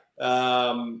guy.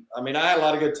 I had a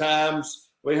lot of good times.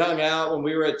 We hung out when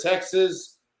we were at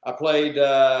Texas. I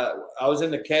was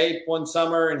in the Cape one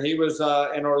summer, and he was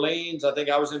in Orleans. I think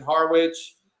I was in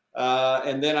Harwich.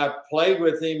 And then I played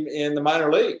with him in the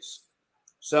minor leagues.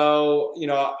 So,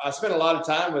 I spent a lot of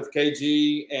time with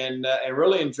KG and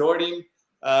really enjoyed him.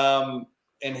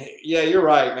 You're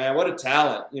right, man. What a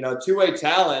talent, two-way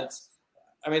talent.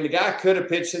 The guy could have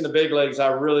pitched in the big leagues, I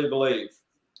really believe.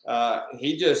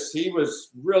 He was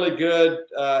really good,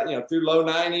 through low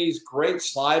 90s, great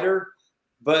slider,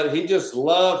 but he just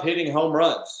loved hitting home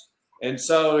runs. And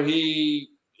so he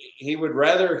would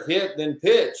rather hit than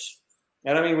pitch.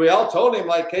 And we all told him,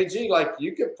 like, KG, like,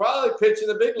 you could probably pitch in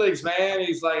the big leagues, man.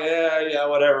 He's like, yeah,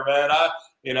 whatever, man.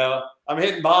 I'm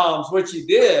hitting bombs, which he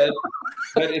did.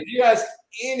 But if you ask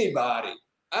anybody,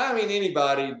 Doug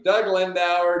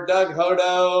Lindauer, Doug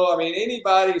Hodo,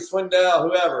 anybody, Swindell,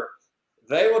 whoever,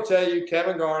 they will tell you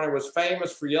Kevin Garner was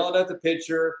famous for yelling at the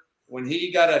pitcher when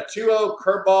he got a 2-0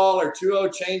 curveball or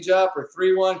 2-0 changeup or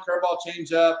 3-1 curveball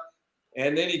changeup,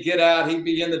 and then he'd get out, he'd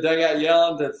be in the dugout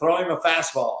yelling to throw him a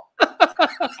fastball.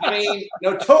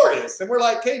 Notorious. And we're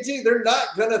like, KG, they're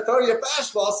not going to throw you a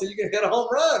fastball so you can hit a home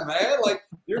run, man. Like,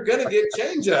 you're going to get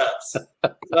changeups. So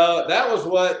that was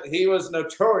what he was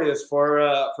notorious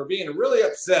for being really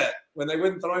upset when they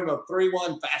wouldn't throw him a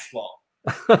 3-1 fastball.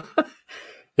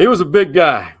 He was a big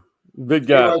guy.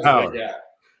 Power.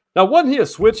 Now, wasn't he a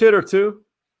switch hitter too?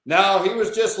 No, he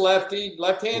was just lefty,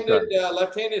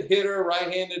 left-handed hitter,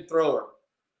 right-handed thrower.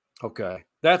 Okay.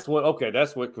 That's what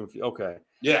confused. Okay.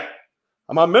 Yeah.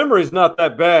 My memory's not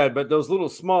that bad, but those little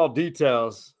small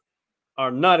details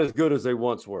are not as good as they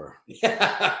once were.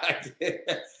 Hey,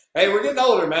 we're getting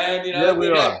older, man. Yeah, we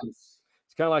are.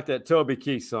 It's kind of like that Toby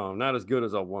Keith song, not as good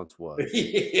as I once was.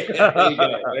 Yeah,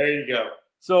 there you go.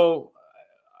 So,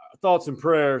 thoughts and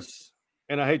prayers,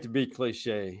 and I hate to be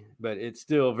cliche, but it's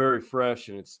still very fresh,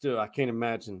 and I can't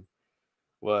imagine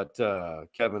what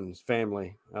Kevin's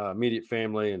family, immediate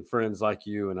family and friends like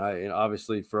you, and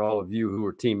obviously for all of you who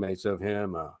are teammates of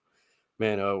him,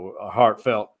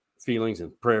 heartfelt feelings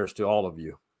and prayers to all of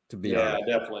you. To be honest.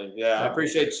 Definitely. Yeah, I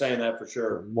appreciate you saying that for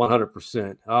sure.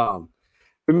 100%.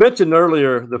 We mentioned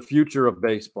earlier the future of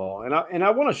baseball, and I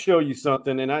want to show you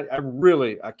something, and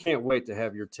I can't wait to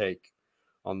have your take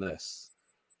on this.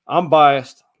 I'm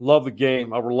biased, love the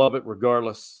game. I will love it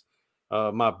regardless.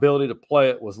 My ability to play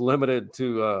it was limited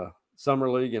to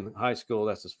summer league in high school.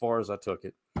 That's as far as I took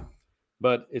it.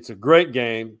 But it's a great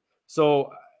game. So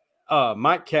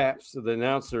Mike Capps, the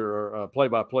announcer or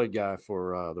play-by-play guy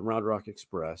for the Round Rock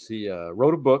Express, he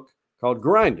wrote a book called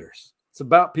Grinders. It's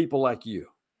about people like you.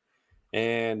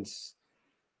 And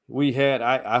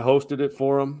I hosted it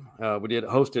for him. We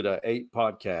hosted an 8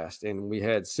 podcast, and we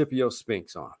had Scipio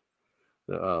Spinks on,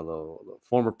 the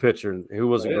former pitcher who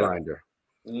was a grinder.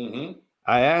 Mm-hmm.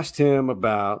 I asked him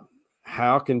about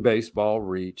how can baseball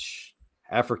reach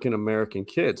African-American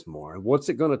kids more, and what's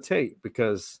it going to take,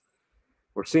 because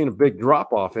we're seeing a big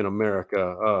drop-off in America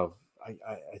of, I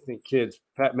think kids,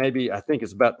 I think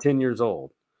it's about 10 years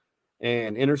old,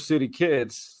 and inner city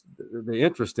kids, the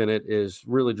interest in it is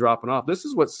really dropping off. This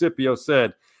is what Scipio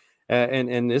said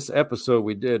in this episode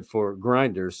we did for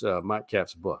Grinders, Mike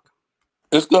Capp's book.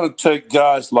 It's going to take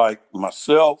guys like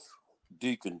myself,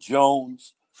 Deacon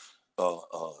Jones,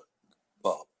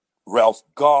 Ralph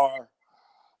Garr,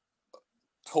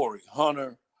 Torrey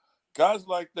Hunter, guys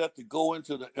like that to go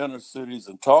into the inner cities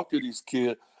and talk to these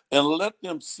kids and let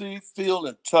them see, feel,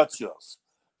 and touch us,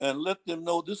 and let them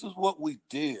know this is what we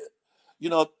did. You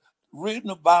know,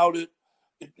 reading about it,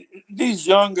 these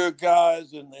younger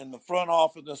guys in the front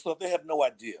office and stuff, they have no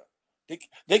idea.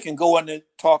 They can go in and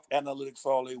talk analytics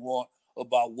all they want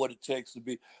about what it takes to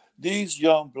be. These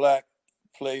young black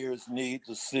players need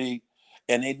to see,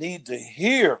 and they need to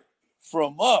hear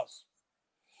from us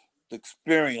the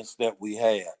experience that we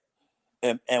had.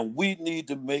 And we need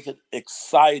to make it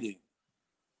exciting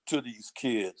to these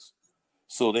kids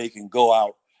so they can go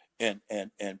out and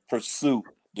pursue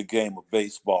the game of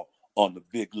baseball on the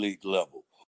big league level.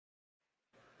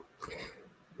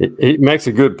 It makes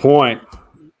a good point.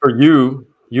 For you,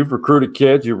 you've recruited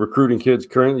kids, you're recruiting kids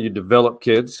currently, you develop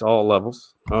kids, all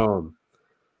levels.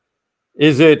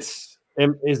 Is it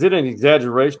an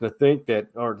exaggeration to think that,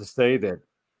 or to say that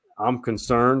I'm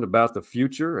concerned about the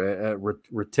future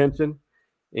retention,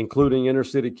 including inner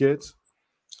city kids?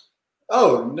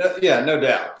 Oh, no, yeah, no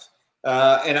doubt.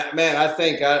 I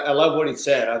think I love what he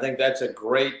said. I think that's a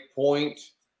great point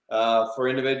for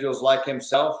individuals like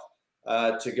himself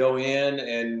to go in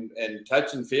and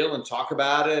touch and feel and talk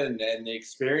about it and the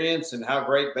experience and how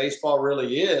great baseball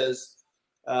really is.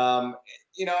 And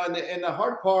the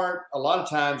hard part a lot of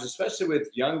times, especially with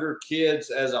younger kids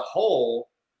as a whole,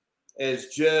 is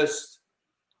just,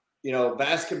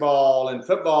 basketball and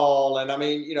football. And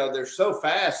they're so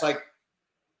fast. Like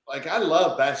I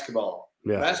love basketball.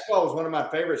 Yeah. Basketball was one of my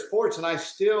favorite sports. And I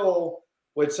still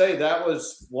would say that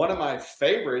was one of my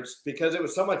favorites because it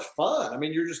was so much fun.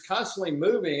 You're just constantly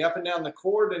moving up and down the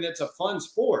court, and it's a fun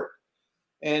sport.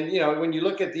 And, when you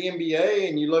look at the NBA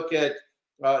and you look at,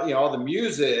 all the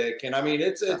music, and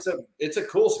it's a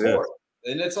cool sport,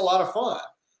 and it's a lot of fun.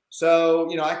 So,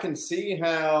 I can see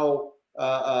how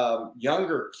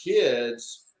younger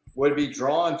kids would be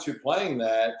drawn to playing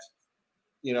that,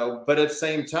 but at the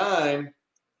same time,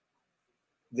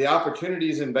 the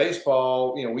opportunities in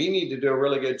baseball, we need to do a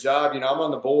really good job. I'm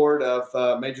on the board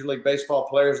of Major League Baseball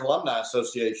Players Alumni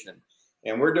Association,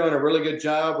 and we're doing a really good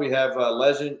job. We have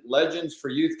Legends for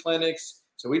Youth Clinics.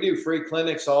 So we do free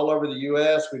clinics all over the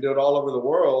U.S. We do it all over the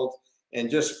world, and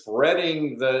just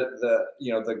spreading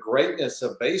the greatness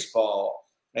of baseball.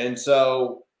 And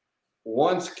so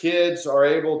once kids are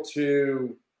able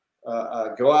to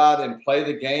go out and play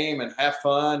the game and have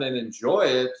fun and enjoy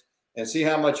it and see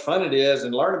how much fun it is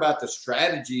and learn about the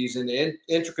strategies and the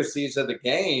intricacies of the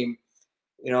game,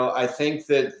 I think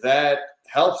that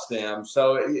helps them.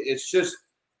 So it's just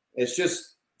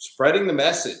spreading the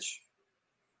message.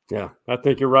 Yeah, I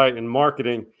think you're right. In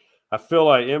marketing, I feel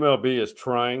like MLB is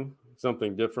trying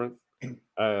something different.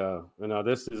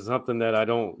 This is something that I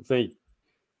don't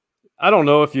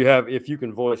know if you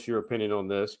can voice your opinion on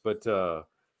this, but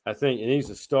I think it needs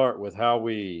to start with how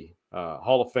we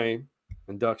Hall of Fame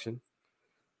induction.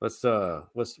 Let's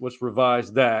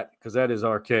revise that, because that is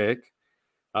archaic.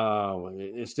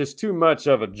 It's just too much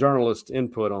of a journalist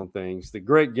input on things. The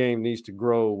great game needs to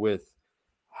grow with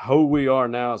who we are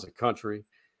now as a country.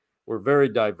 We're very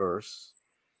diverse.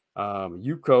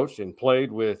 You coached and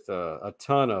played with a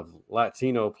ton of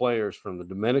Latino players from the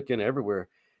Dominican, everywhere.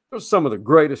 Those are some of the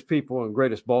greatest people and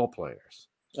greatest ball players.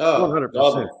 Oh,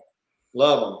 100%.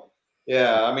 Love them.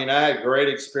 Yeah, I had great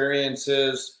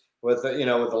experiences with a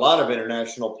lot of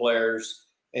international players.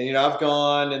 And, I've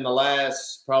gone in the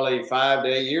last probably 5 to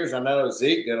 8 years. I know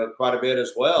Zeke did quite a bit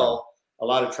as well. A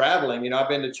lot of traveling. I've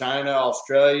been to China,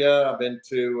 Australia. I've been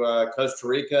to Costa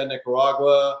Rica,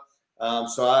 Nicaragua.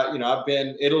 I've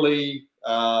been Italy,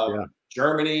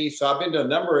 Germany. So I've been to a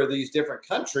number of these different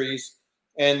countries,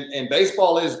 and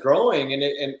baseball is growing.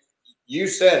 And you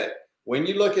said it. When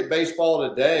you look at baseball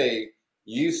today,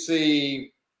 you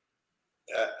see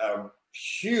a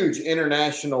huge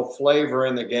international flavor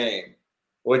in the game,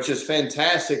 which is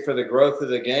fantastic for the growth of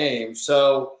the game.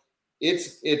 So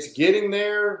it's getting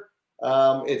there.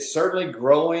 It's certainly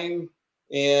growing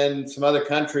in some other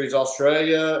countries,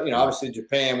 Australia, obviously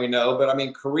Japan, we know, but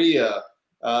Korea,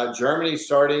 Germany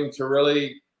starting to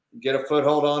really get a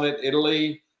foothold on it,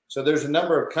 Italy. So there's a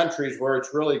number of countries where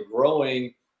it's really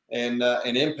growing and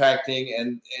impacting,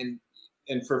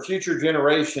 and for future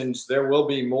generations, there will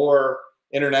be more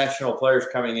international players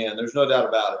coming in. There's no doubt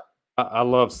about it. I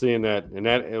love seeing that, and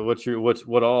that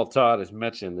what all Todd has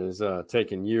mentioned is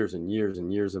taking years and years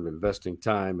and years of investing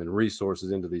time and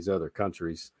resources into these other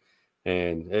countries,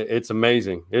 and it's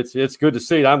amazing. It's good to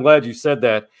see. I'm glad you said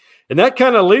that, and that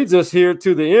kind of leads us here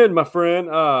to the end, my friend.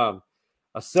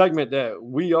 A segment that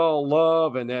we all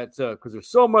love, and that's because there's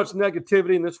so much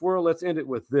negativity in this world. Let's end it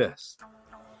with this.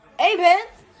 Hey, Ben,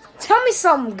 tell me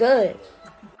something good.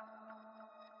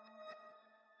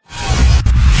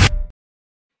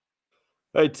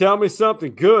 Hey, tell me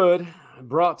something good,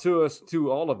 brought to us, to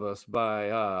all of us,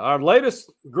 by our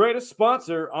greatest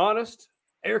sponsor, Honest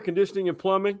Air Conditioning and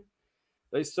Plumbing.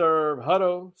 They serve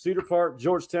Hutto, Cedar Park,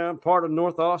 Georgetown, part of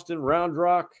North Austin, Round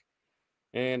Rock,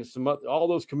 and all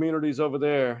those communities over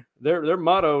there. Their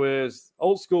motto is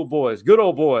old school boys, good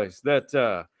old boys,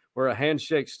 that where a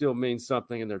handshake still means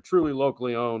something, and they're truly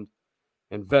locally owned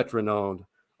and veteran owned.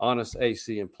 Honest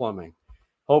AC and Plumbing.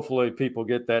 Hopefully people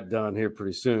get that done here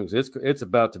pretty soon. It's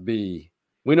about to be,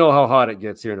 we know how hot it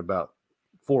gets here in about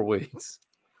 4 weeks.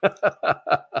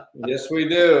 Yes, we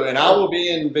do. And I will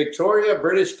be in Victoria,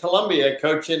 British Columbia,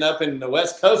 coaching up in the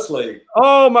West Coast League.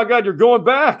 Oh my God, you're going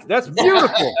back. That's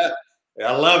beautiful.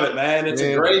 I love it, man. It's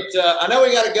a great, I know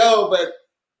we got to go, but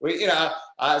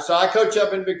so I coach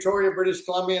up in Victoria, British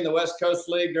Columbia in the West Coast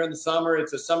League during the summer.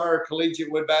 It's a summer collegiate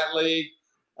wood bat league.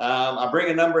 I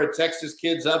bring a number of Texas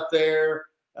kids up there.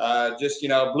 Just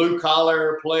blue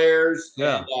collar players.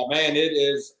 Yeah. And, man, it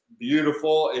is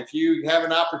beautiful. If you have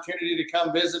an opportunity to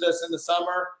come visit us in the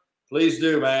summer, please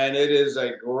do, man. It is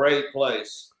a great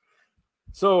place.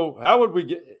 So how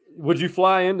would you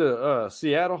fly into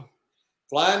Seattle?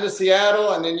 Fly into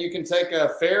Seattle, and then you can take a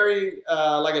ferry,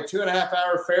 like a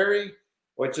 2.5-hour ferry,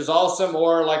 which is awesome,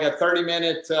 or like a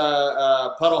 30-minute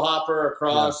puddle hopper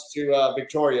across to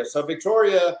Victoria. So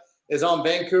Victoria is on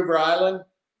Vancouver Island.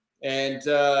 And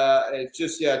it's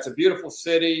just, it's a beautiful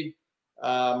city,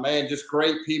 man, just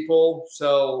great people.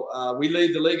 So we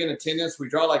lead the league in attendance. We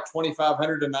draw like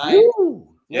 2,500 a night. Woo!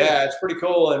 Yeah, it's pretty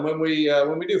cool. And when we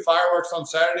do fireworks on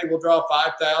Saturday, we'll draw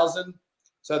 5,000.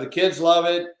 So the kids love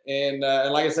it. And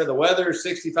like I said, the weather is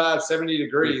 65, 70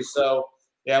 degrees. So,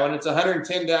 yeah, when it's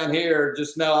 110 down here,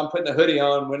 just know I'm putting a hoodie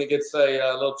on when it gets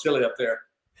a little chilly up there.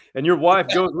 And your wife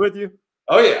goes with you?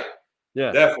 Oh, yeah.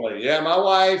 Yeah, definitely. Yeah, my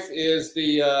wife is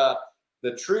the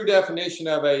true definition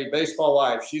of a baseball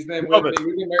wife. She's been with me.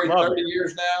 We've been married 30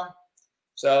 years now.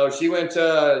 So she went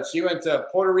to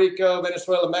Puerto Rico,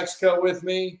 Venezuela, Mexico with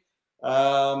me.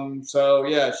 So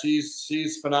yeah,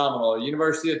 she's phenomenal.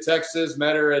 University of Texas,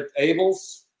 met her at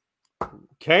Abel's.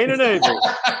 Kane and Abel.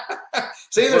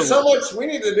 See, there's so much. We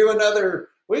need to do another.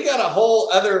 We got a whole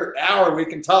other hour we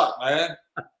can talk, man.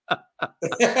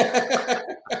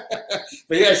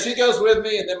 But yeah, she goes with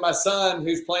me, and then my son,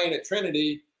 who's playing at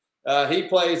Trinity, he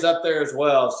plays up there as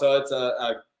well. So it's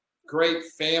a great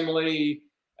family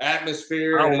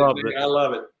atmosphere. I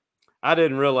love it. I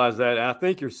didn't realize that. I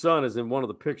think your son is in one of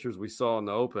the pictures we saw in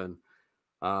the Open.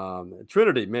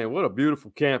 Trinity, man, what a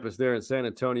beautiful campus there in San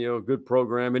Antonio. Good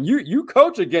program, and you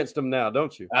coach against them now,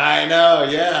 don't you? I know.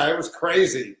 Yeah, it was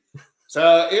crazy.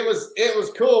 So it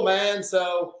was cool, man.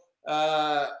 So.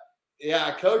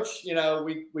 Yeah, Coach,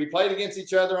 we played against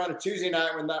each other on a Tuesday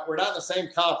night. We're not in the same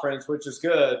conference, which is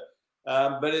good,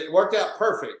 but it worked out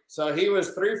perfect. So he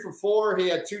was 3 for 4. He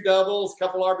had 2 doubles,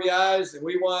 couple RBIs, and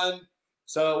we won.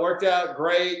 So it worked out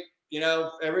great.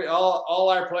 All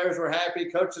our players were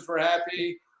happy. Coaches were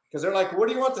happy because they're like, what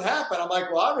do you want to happen? I'm like,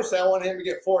 well, obviously I want him to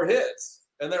get 4 hits.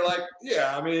 And they're like,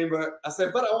 yeah, but I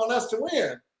said, but I want us to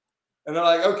win. And they're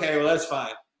like, okay, well, that's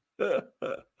fine.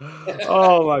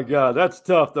 Oh my God, that's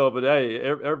tough though. But hey,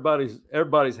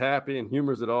 everybody's happy and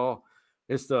humors it all.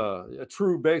 It's a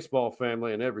true baseball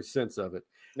family in every sense of it.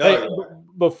 Hey,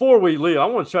 before we leave, I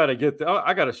want to try to get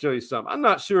I got to show you something. I'm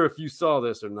not sure if you saw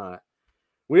this or not.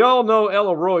 We all know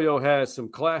El Arroyo has some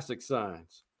classic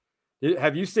signs.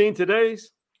 Have you seen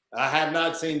today's? I have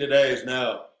not seen today's.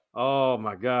 No. Oh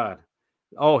my God.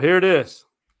 Oh, here it is.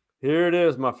 Here it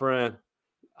is, my friend.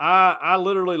 I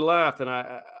literally laughed, and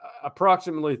I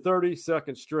approximately 30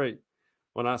 seconds straight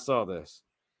when I saw this.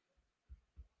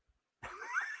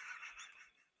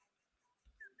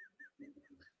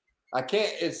 I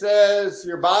can't. It says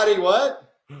your body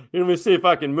what? Let me see if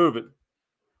I can move it.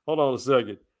 Hold on a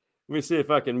second. Let me see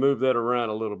if I can move that around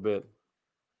a little bit.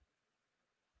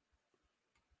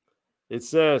 It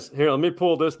says, here, let me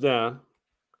pull this down.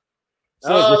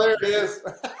 There it is.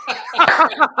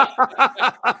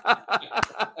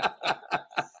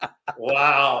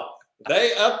 Wow.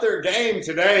 They upped their game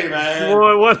today, man.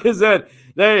 Boy, what is that?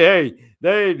 They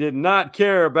did not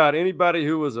care about anybody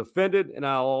who was offended, and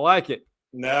I like it.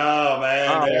 No,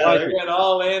 man. They're getting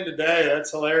all in today.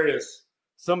 That's hilarious.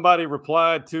 Somebody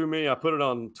replied to me. I put it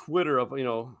on Twitter. Of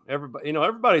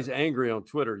everybody's angry on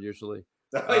Twitter usually.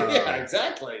 Yeah,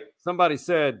 exactly. Somebody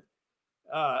said,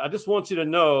 "I just want you to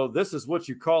know this is what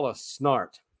you call a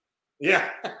snart." Yeah.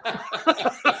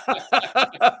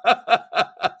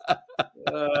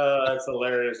 That's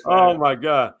hilarious, man. Oh my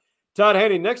God. Todd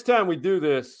Haney, next time we do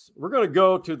this, we're going to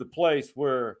go to the place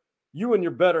where you and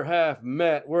your better half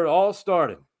met, where it all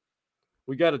started.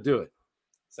 We got to do it.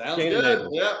 Sounds good.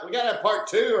 Yeah, we got to have part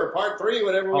 2 or part 3,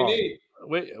 whatever we need.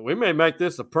 We may make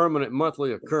this a permanent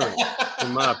monthly occurrence,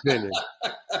 in my opinion.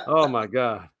 Oh my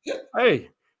God. Hey,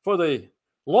 for the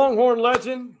Longhorn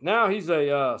legend, now he's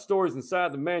a Stories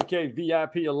Inside the Man Cave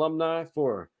VIP alumni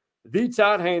for the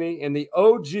Todd Haney and the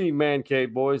OG Man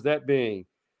Cave boys, that being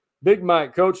Big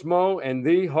Mike, Coach Mo, and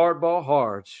the Hardball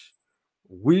Harge.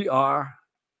 We are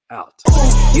out.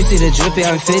 You see the drippy,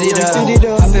 I'm fitted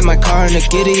up. Hop in my car and the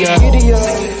giddy up.